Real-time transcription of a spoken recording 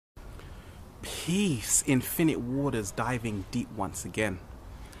peace, infinite waters diving deep once again.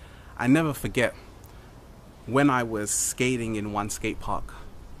 I never forget when I was skating in one skate park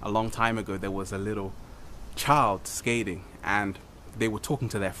a long time ago. There was a little child skating and they were talking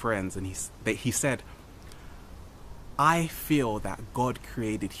to their friends, and he said, I feel that God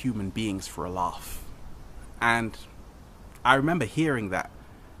created human beings for a laugh. And I remember hearing that,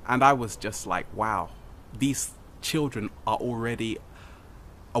 and I was just like, wow, these children are already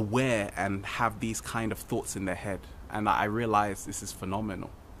aware and have these kind of thoughts in their head. And I realized this is phenomenal.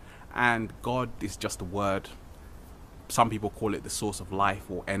 And God is just a word. Some people call it the source of life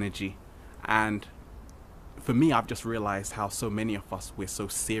or energy. And for me, I've just realized how so many of us, we're so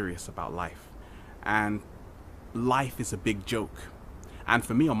serious about life. And life is a big joke. And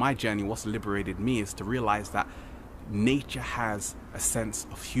for me, on my journey, what's liberated me is to realize that nature has a sense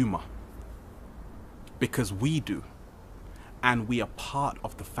of humor. Because we do. And we are part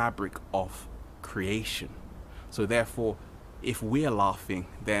of the fabric of creation. So therefore, if we're laughing,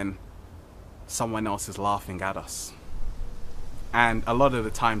 then someone else is laughing at us. And a lot of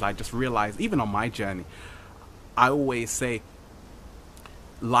the times I just realize, even on my journey, I always say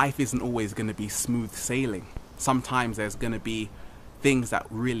life isn't always going to be smooth sailing. Sometimes there's going to be things that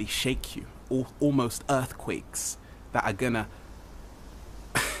really shake you, almost earthquakes that are going to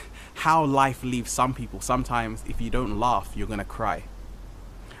how life leaves some people. Sometimes if you don't laugh, you're going to cry.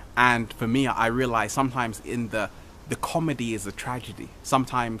 And for me, I realize sometimes in the comedy is a tragedy.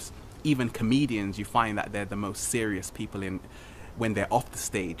 Sometimes even comedians, you find that they're the most serious people when they're off the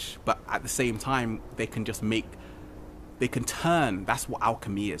stage. But at the same time, they can turn, that's what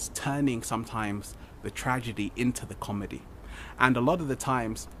alchemy is, turning sometimes the tragedy into the comedy. And a lot of the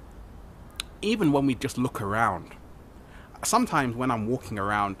times, even when we just look around, sometimes when I'm walking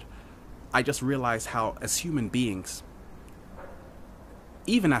around, I just realize how, as human beings,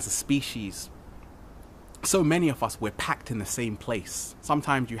 even as a species, so many of us, we're packed in the same place.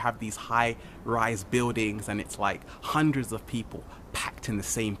 Sometimes you have these high-rise buildings and it's like hundreds of people packed in the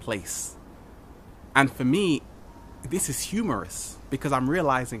same place. And for me, this is humorous because I'm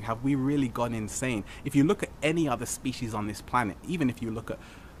realizing, have we really gone insane? If you look at any other species on this planet, even if you look at,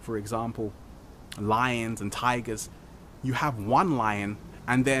 for example, lions and tigers, you have one lion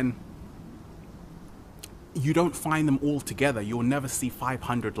and then you don't find them all together. You'll never see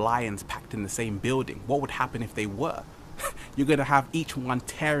 500 lions packed in the same building. What would happen if they were? You're going to have each one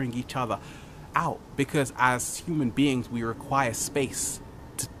tearing each other out, because as human beings, we require space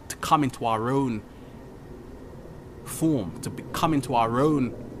to come into our own form, to come into our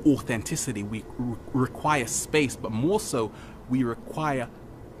own authenticity. We require space, but more so, we require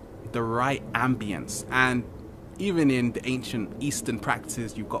the right ambience. And even in the ancient Eastern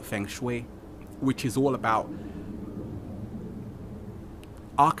practices, you've got Feng Shui, which is all about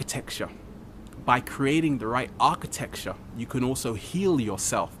architecture. By creating the right architecture, you can also heal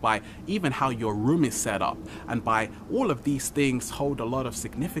yourself by even how your room is set up. And by all of these things hold a lot of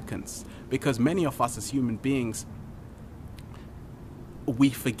significance, because many of us as human beings, we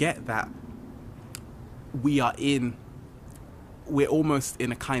forget that we're almost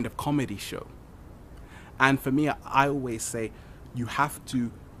in a kind of comedy show. And for me, I always say,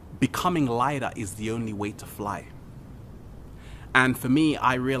 becoming lighter is the only way to fly. And for me,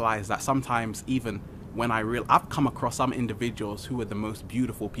 I realize that sometimes, even when I've come across some individuals who are the most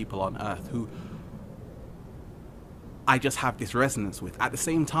beautiful people on earth, who I just have this resonance with. At the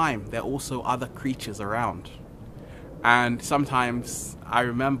same time, there are also other creatures around. And sometimes I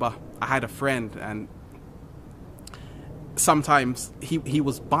remember I had a friend, and sometimes he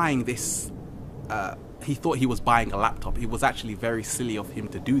was buying this, he thought he was buying a laptop. It was actually very silly of him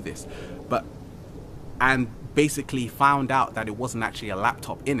to do this, and basically found out that it wasn't actually a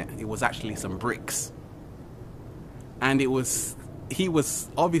laptop in it. It was actually some bricks. And he was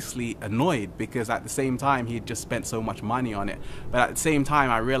obviously annoyed, because at the same time he had just spent so much money on it. But at the same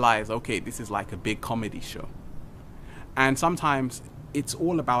time I realized, okay, this is like a big comedy show. And sometimes it's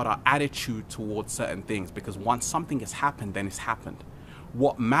all about our attitude towards certain things, because once something has happened, then it's happened.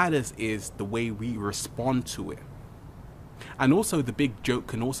 What matters is the way we respond to it. And also, the big joke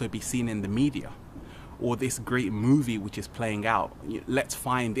can also be seen in the media, or this great movie which is playing out. Let's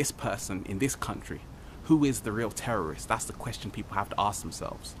find this person in this country. Who is the real terrorist? That's the question people have to ask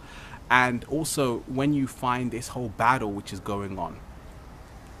themselves. And also, when you find this whole battle which is going on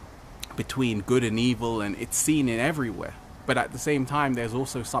between good and evil, and it's seen in everywhere, but at the same time there's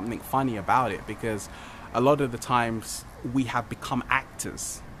also something funny about it, because a lot of the times we have become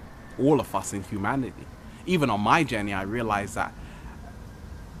actors, all of us in humanity. Even on my journey, I realized that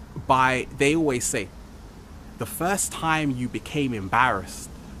they always say, the first time you became embarrassed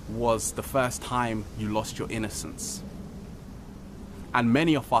was the first time you lost your innocence. And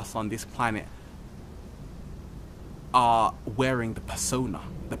many of us on this planet are wearing the persona.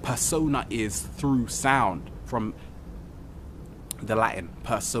 The persona is through sound, from the Latin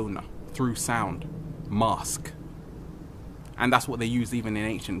persona, through sound, mask. And that's what they use even in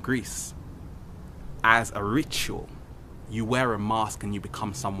ancient Greece. As a ritual, you wear a mask and you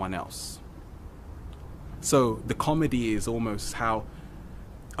become someone else. So the comedy is almost how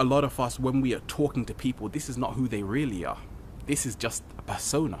a lot of us, when we are talking to people, this is not who they really are. This is just a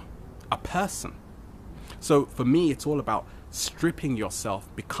persona, a person. So for me, it's all about stripping yourself,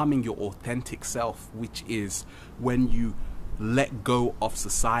 becoming your authentic self, which is when you let go of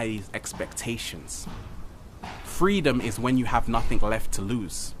society's expectations. Freedom is when you have nothing left to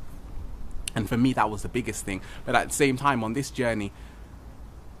lose. And for me, that was the biggest thing. But at the same time, on this journey,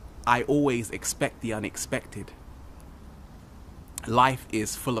 I always expect the unexpected. Life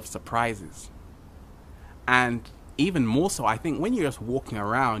is full of surprises. And even more so, I think when you're just walking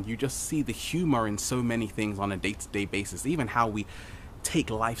around, you just see the humor in so many things on a day-to-day basis, even how we take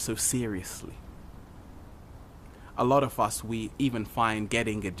life so seriously. A lot of us, we even find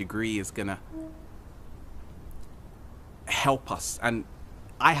getting a degree is gonna help us. And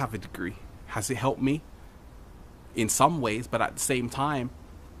I have a degree. Has it helped me? In some ways, but at the same time,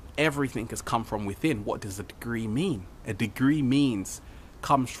 everything has come from within. What does a degree mean? A degree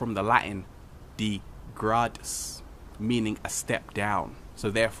comes from the Latin de gradus, meaning a step down. So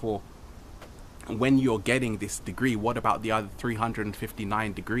therefore, when you're getting this degree, what about the other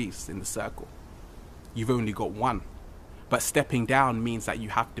 359 degrees in the circle? You've only got one. But stepping down means that you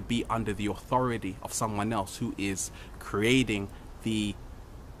have to be under the authority of someone else who is creating the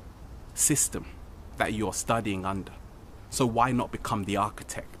system that you're studying under. So why not become the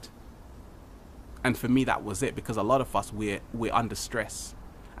architect? And for me, that was it, because a lot of us, we're under stress.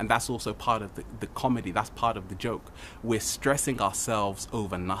 And that's also part of the comedy. That's part of the joke. We're stressing ourselves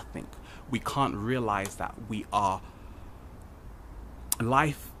over nothing. We can't realize that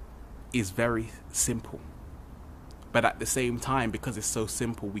life is very simple. But at the same time, because it's so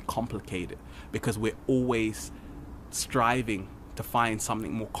simple, we complicate it. Because we're always striving to find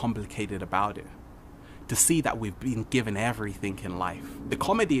something more complicated about it. To see that we've been given everything in life. The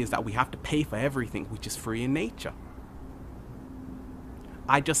comedy is that we have to pay for everything, which is free in nature.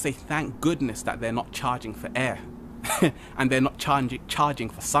 I just say thank goodness that they're not charging for air. And they're not charging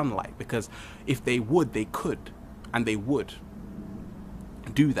for sunlight. Because if they would, they could. And they would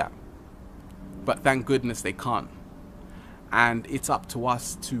do that. But thank goodness they can't. And it's up to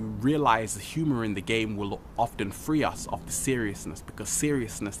us to realize the humor in the game will often free us of the seriousness, because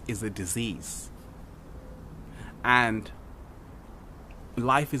seriousness is a disease. And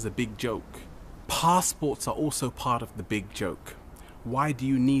life is a big joke. Passports are also part of the big joke. Why do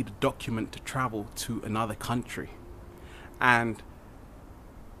you need a document to travel to another country? And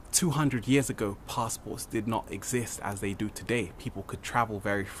 200 years ago, passports did not exist as they do today. People could travel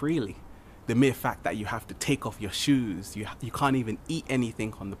very freely. The mere fact that you have to take off your shoes, you can't even eat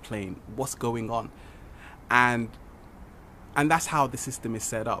anything on the plane. What's going on? And that's how the system is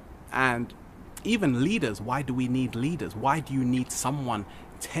set up. And even leaders, why do we need leaders? Why do you need someone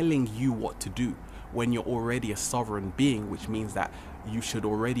telling you what to do when you're already a sovereign being, which means that you should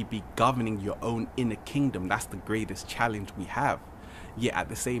already be governing your own inner kingdom? That's the greatest challenge we have. Yet at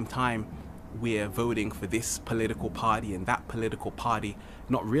the same time, we're voting for this political party and that political party,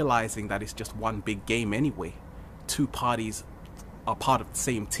 not realizing that it's just one big game anyway. Two parties are part of the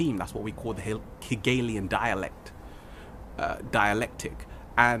same team. That's what we call the Hegelian dialectic.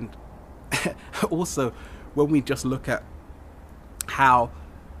 And also, when we just look at how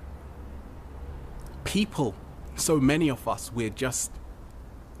people, so many of us, we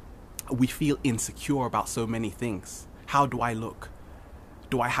feel insecure about so many things. How do I look?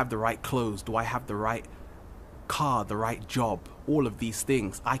 Do I have the right clothes? Do I have the right car, the right job? All of these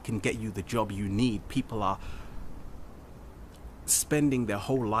things. I can get you the job you need. People are spending their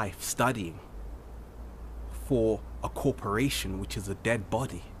whole life studying for a corporation, which is a dead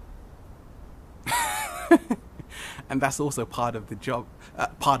body. And that's also part of the job,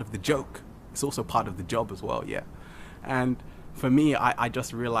 part of the joke. It's also part of the job as well, yeah. And for me, I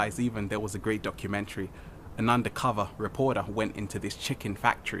just realized, even there was a great documentary. An undercover reporter went into this chicken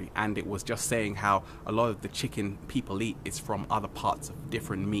factory, and it was just saying how a lot of the chicken people eat is from other parts of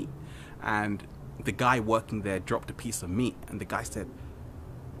different meat. And the guy working there dropped a piece of meat, and the guy said,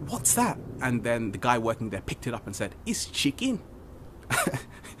 "What's that?" And then the guy working there picked it up and said, "It's chicken."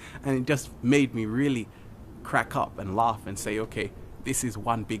 And it just made me really crack up and laugh and say, okay, this is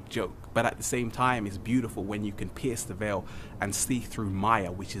one big joke. But at the same time, it's beautiful when you can pierce the veil and see through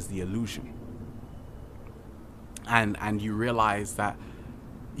Maya, which is the illusion. And you realize that,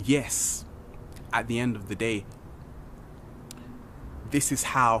 yes, at the end of the day, this is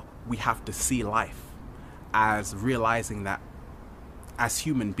how we have to see life, as realizing that as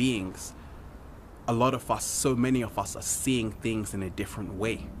human beings, a lot of us, so many of us, are seeing things in a different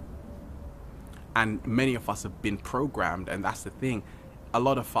way. And many of us have been programmed, and that's the thing. A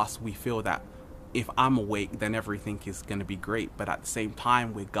lot of us, we feel that if I'm awake, then everything is going to be great. But at the same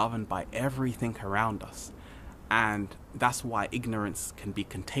time, we're governed by everything around us. And that's why ignorance can be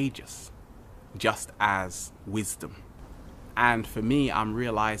contagious, just as wisdom. And for me, I'm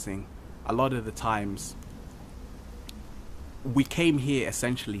realizing a lot of the times we came here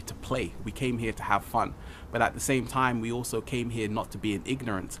essentially to play. We came here to have fun. But at the same time, we also came here not to be in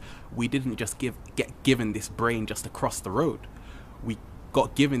ignorance. We didn't just get given this brain just across the road. We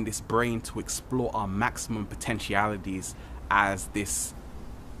got given this brain to explore our maximum potentialities as this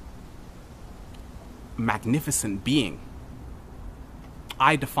magnificent being.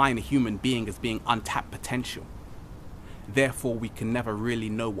 I define a human being as being untapped potential. Therefore, we can never really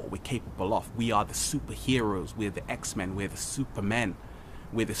know what we're capable of. We are the superheroes, we're the X-Men, we're the supermen,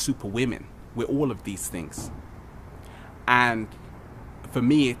 we're the superwomen, we're all of these things. And for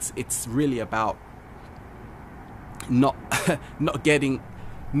me, it's really about not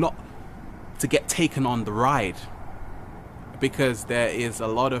to get taken on the ride, because there is a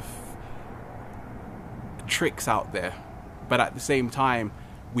lot of tricks out there. But at the same time,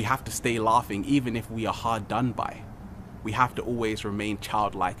 we have to stay laughing even if we are hard done by. We have to always remain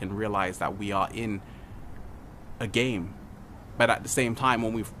childlike and realize that we are in a game. But at the same time,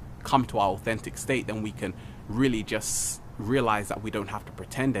 when we've come to our authentic state, then we can really just realize that we don't have to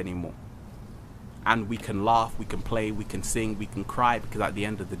pretend anymore. And we can laugh, we can play, we can sing, we can cry, because at the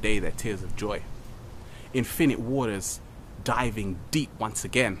end of the day, they're tears of joy. Infinite waters, diving deep once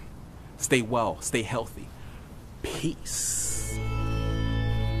again. Stay well, stay healthy. Peace.